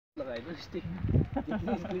लगाए तो स्टिक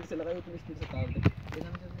जितनी स्पीड से लगाए उतनी स्पीड से काट दे।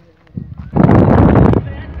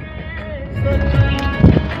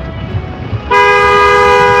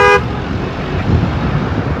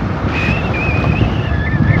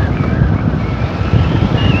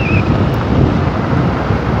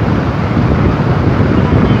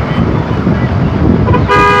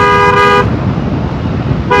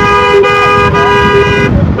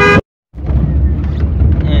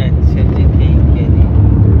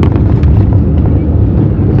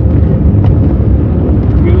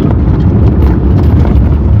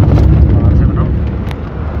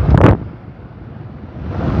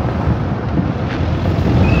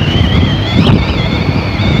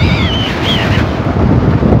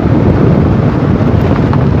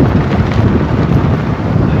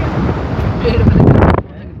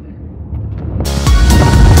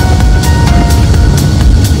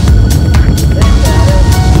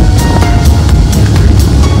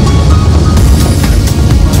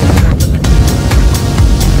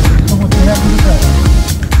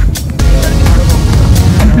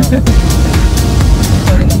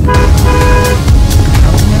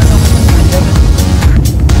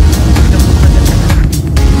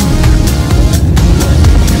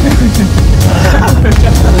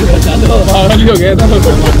 हो गया था कुछ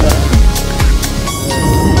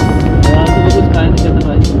खाया नहीं जाता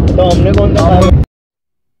भाई। तो हमने कौन सा खाया?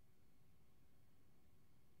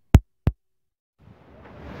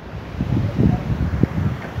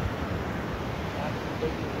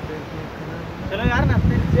 चलो यार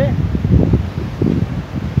नाश्ते नीचे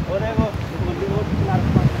और देखो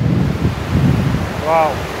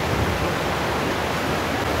वाह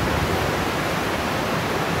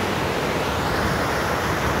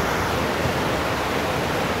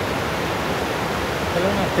चलो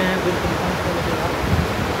नाश्ते हैं बिल्कुल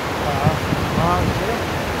हाँ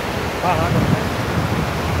हाँ हाँ हाँ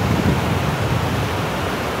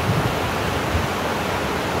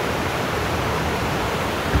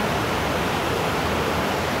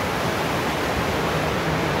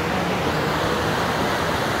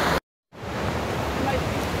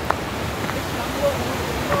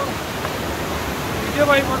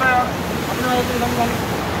भाई पता यार अपना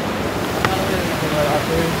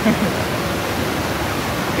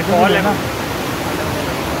फॉल है ना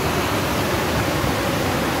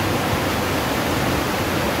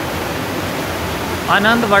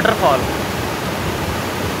आनंद वाटरफॉल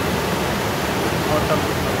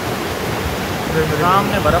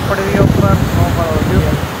सामने बर्फ पड़ी हुई है ऊपर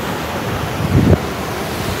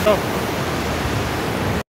तो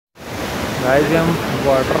गाइस हम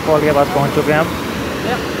वाटरफॉल के पास पहुंच चुके हैं।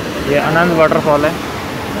 अब ये आनंद वाटरफॉल है।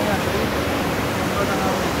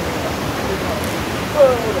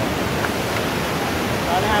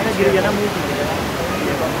 गिर गया ना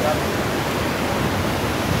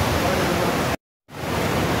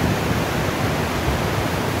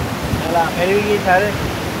मेरी भी सारे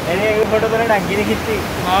मेरी एक फोटो तो ढंगी नहीं खींची।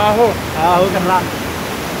 आहो आहो करना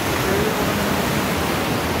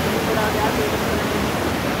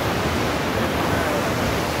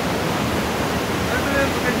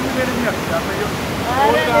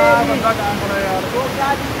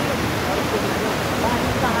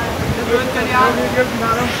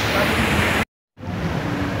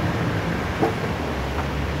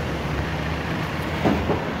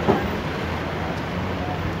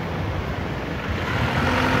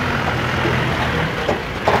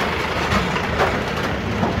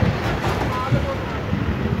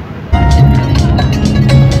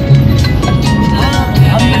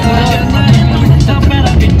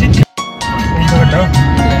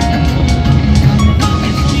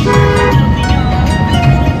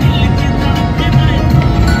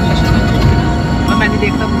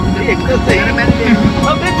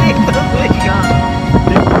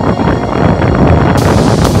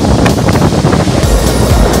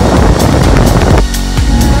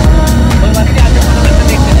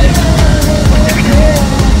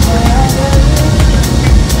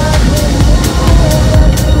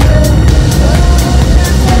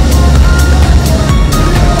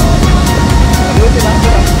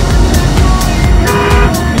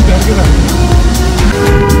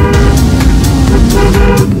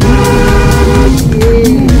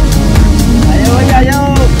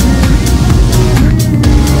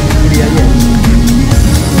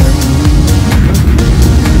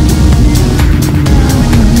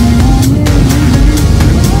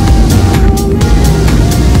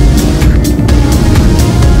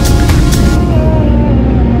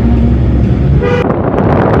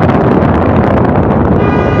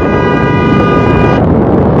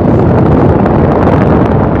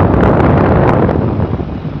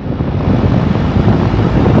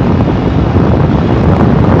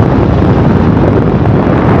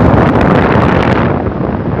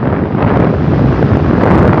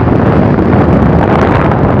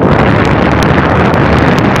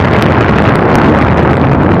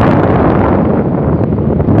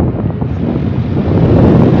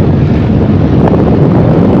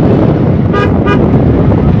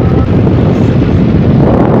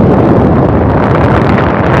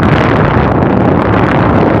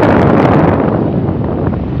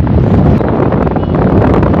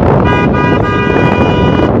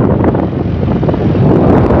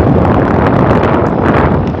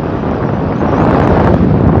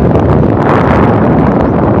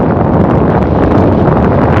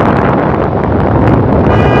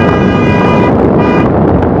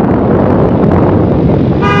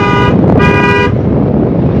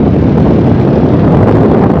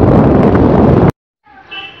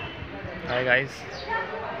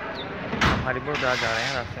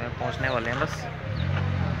पहुंचने वाले हैं बस।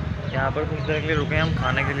 यहाँ पर कुछ देर के लिए रुके हैं हम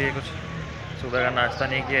खाने के लिए, कुछ सुबह का नाश्ता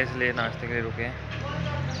नहीं किया इसलिए नाश्ते के लिए रुके हैं।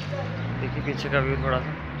 देखिए पीछे का व्यू थोड़ा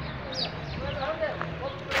सा,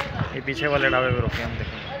 ये पीछे वाले ढाबे पे रुके हैं हम।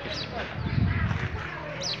 देखेंगे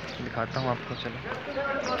दिखाता हूँ आपको, चलो।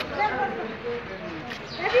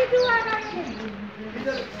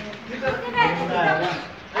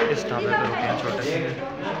 इस ढाबे पे रुके हैं छोटे से।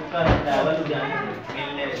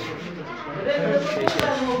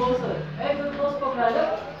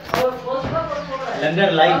 लंगर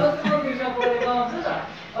लाइव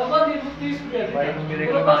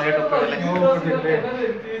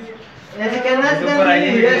ऐसे कहना है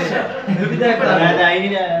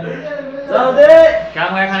क्या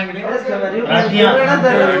मंगाया खाने के लिए?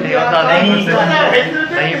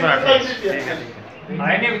 दही पराठा।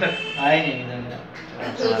 आए नहीं अभी तक? आए नहीं,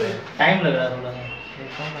 टाइम लग रहा थोड़ा।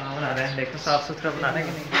 बना रहे हैं, देखो साफ सुथरा बना रहे हैं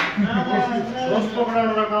कि नहीं।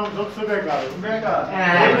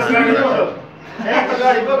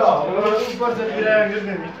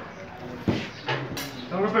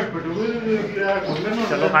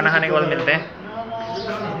 चलो खाना खाने के बाद मिलते हैं।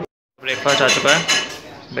 ब्रेकफास्ट आ चुका है।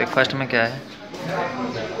 ब्रेकफास्ट में क्या है?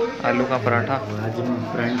 आलू का पराठा,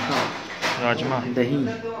 राजमा, दही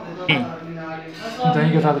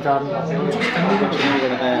दही के साथ चार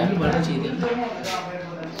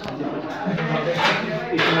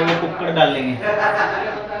इसमें वो कुकर डाल लेंगे।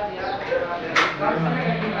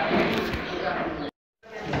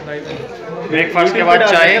 ब्रेकफास्ट के बाद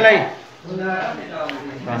चाय।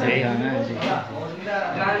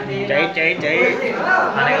 चाय चाय चाय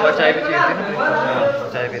खाने के बाद चाय भी चाहिए थी ना।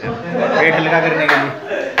 चाय पीते हैं पेट हल्का करने के लिए।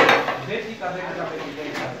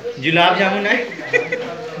 गुलाब जामुन है।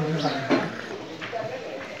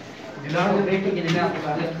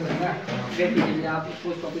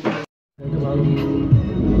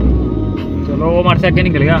 चलो वो हमारे से आगे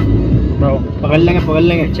निकल गया। पकड़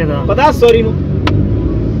लेंगे अच्छे था। पता सॉरी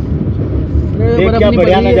देख क्या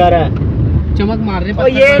बढ़िया नजारा है। चमक मार रहे और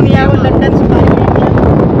ये नहीं है वो लंदन से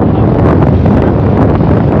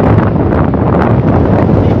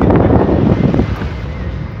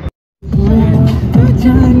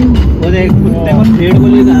वो देख कुत्ते को भेड़ को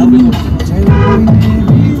लेकर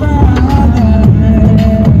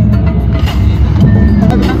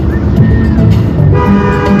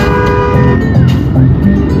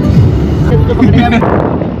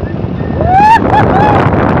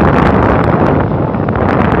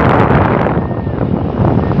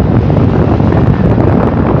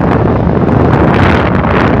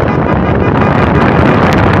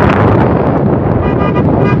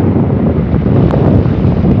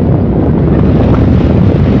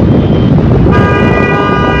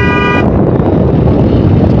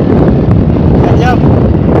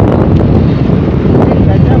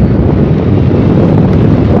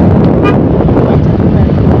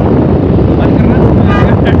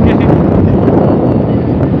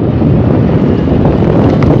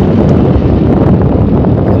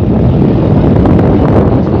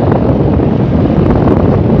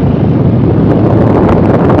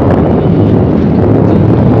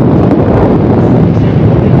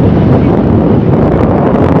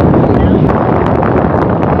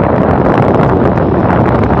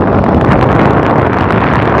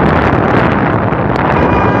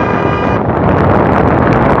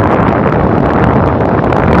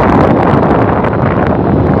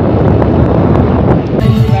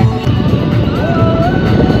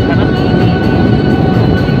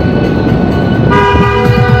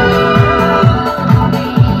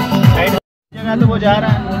जा रहा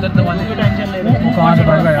है उधर दवाने की टेंशन ले रहे हैं। कहाँ से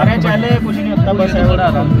भाग गया? अरे चले कुछ नहीं होता, बस है बड़ा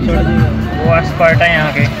आराम छोड़ दिए। वो एक्सपर्ट है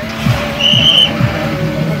यहाँ के।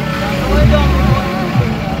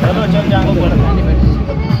 चलो चल जाओ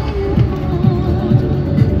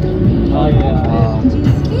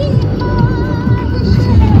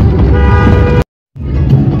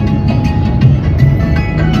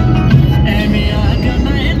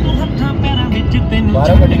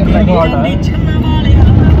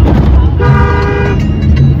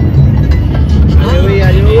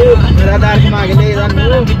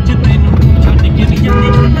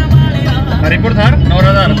हरिपुर थार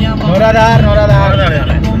नौराधार नौराधार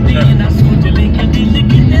जाना है।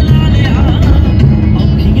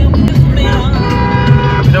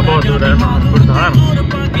 तो बहुत दूर है हरिपुर थार,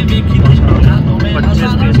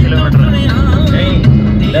 25-30 किलोमीटर। नहीं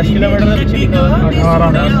 10 किलोमीटर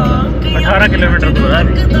 18 किलोमीटर दूर है।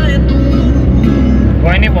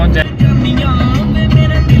 कोई नहीं पहुँच जाए।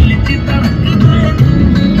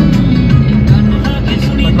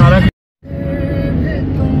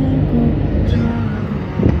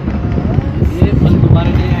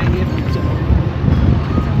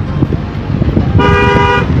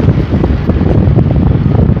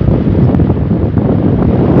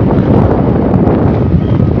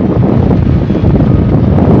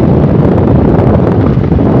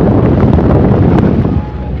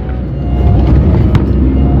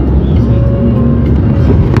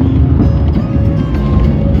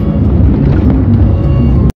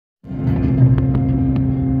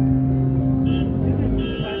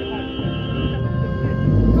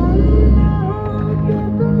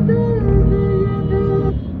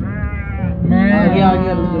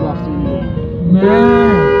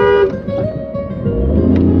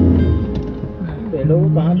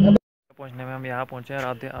 यहाँ पहुँचे हैं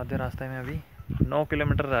आधे आधे रास्ते में। अभी 9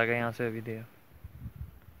 किलोमीटर रह गए यहाँ से अभी देर।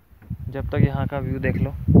 जब तक यहाँ का व्यू देख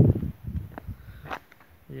लो,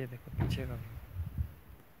 ये देखो पीछे का व्यू।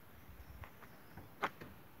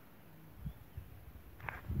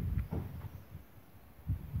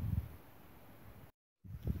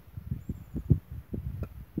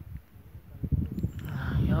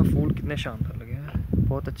 यहाँ फूल कितने शानदार लगे हैं,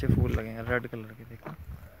 बहुत अच्छे फूल लगे हैं रेड कलर के। देखो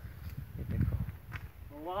ये देखो,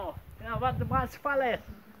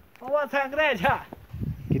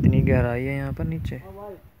 कितनी गहराई है यहाँ पर नीचे।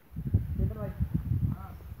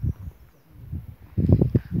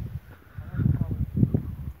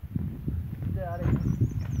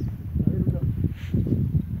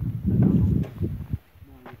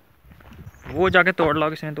 वो जाके तोड़ लो,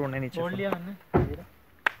 किसी ने तोड़ने नीचे तोड़ लिया मैंने।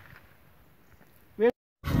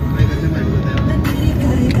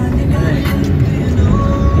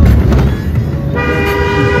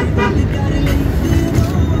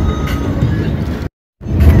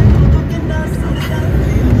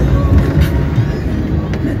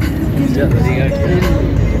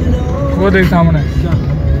 वो देख सामने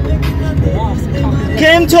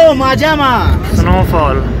केम छो माझा माँ।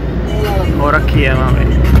 स्नोफॉल हो रखी है वहाँ पे।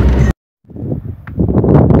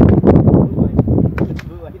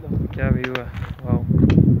 क्या व्यू है, वाह।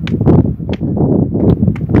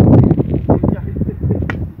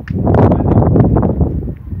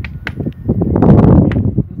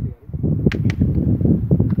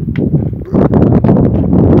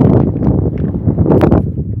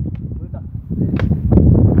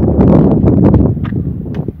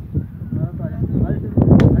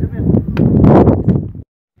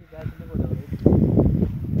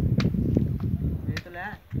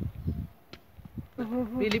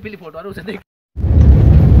 पीली पीली फोटो आ रही उसे देख।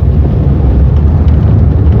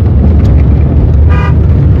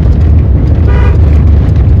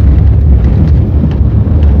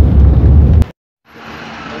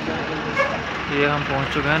 ये हम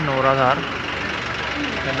पहुंच चुके हैं नोहराधार।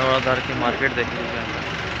 नोहराधार की मार्केट देख लीजिए।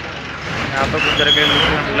 यहाँ पर कुछ देर के लिए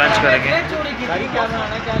हम लंच करेंगे।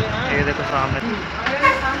 ये देखो सामने,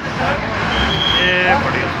 ये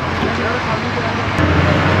बढ़िया।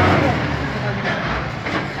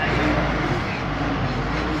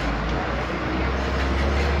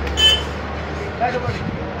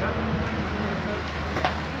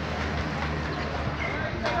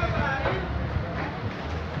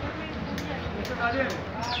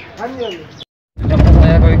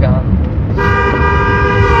 कोई कहा,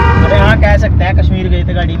 अरे हाँ कह सकते हैं कश्मीर गए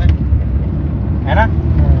थे गाड़ी में, है ना।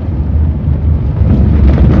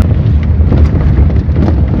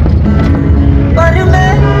 पर मैं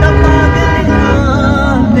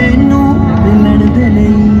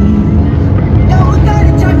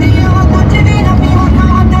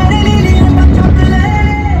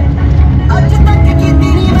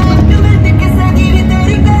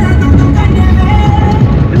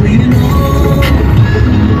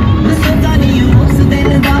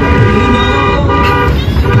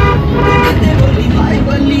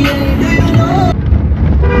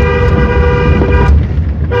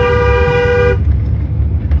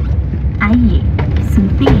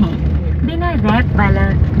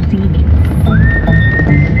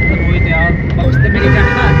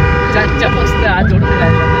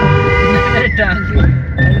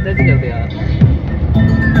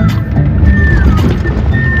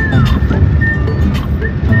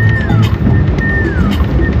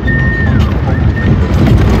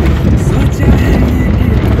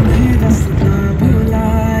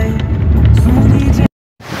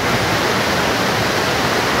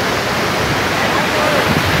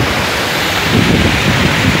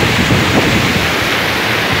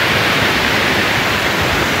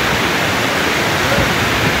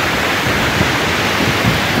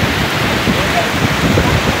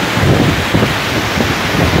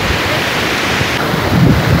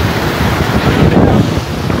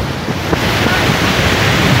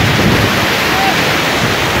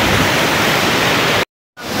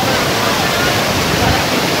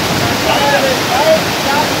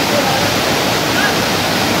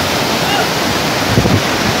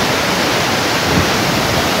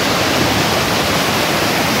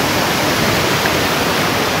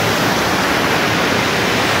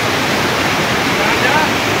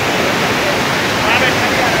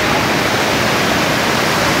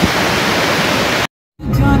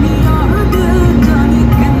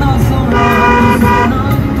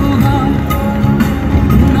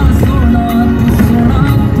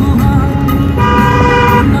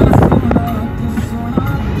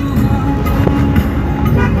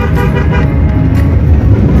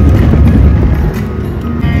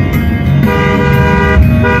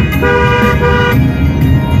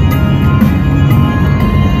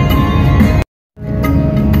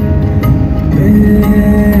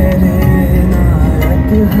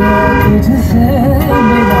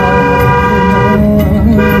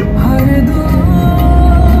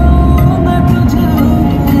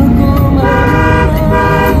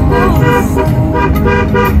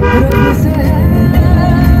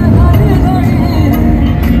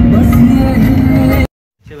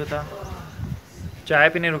चाय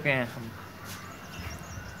पीने रुके हैं हम।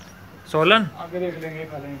 सोलन आगे देख लेंगे,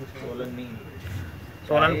 खा लेंगे कुछ। सोलन नहीं,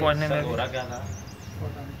 सोलन पहुंचने में हो रहा क्या था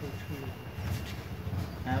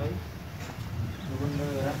है भाई?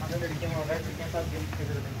 लड़कियों में हो रहा है, चिकन साथ गेम खेल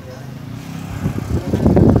रहे थे।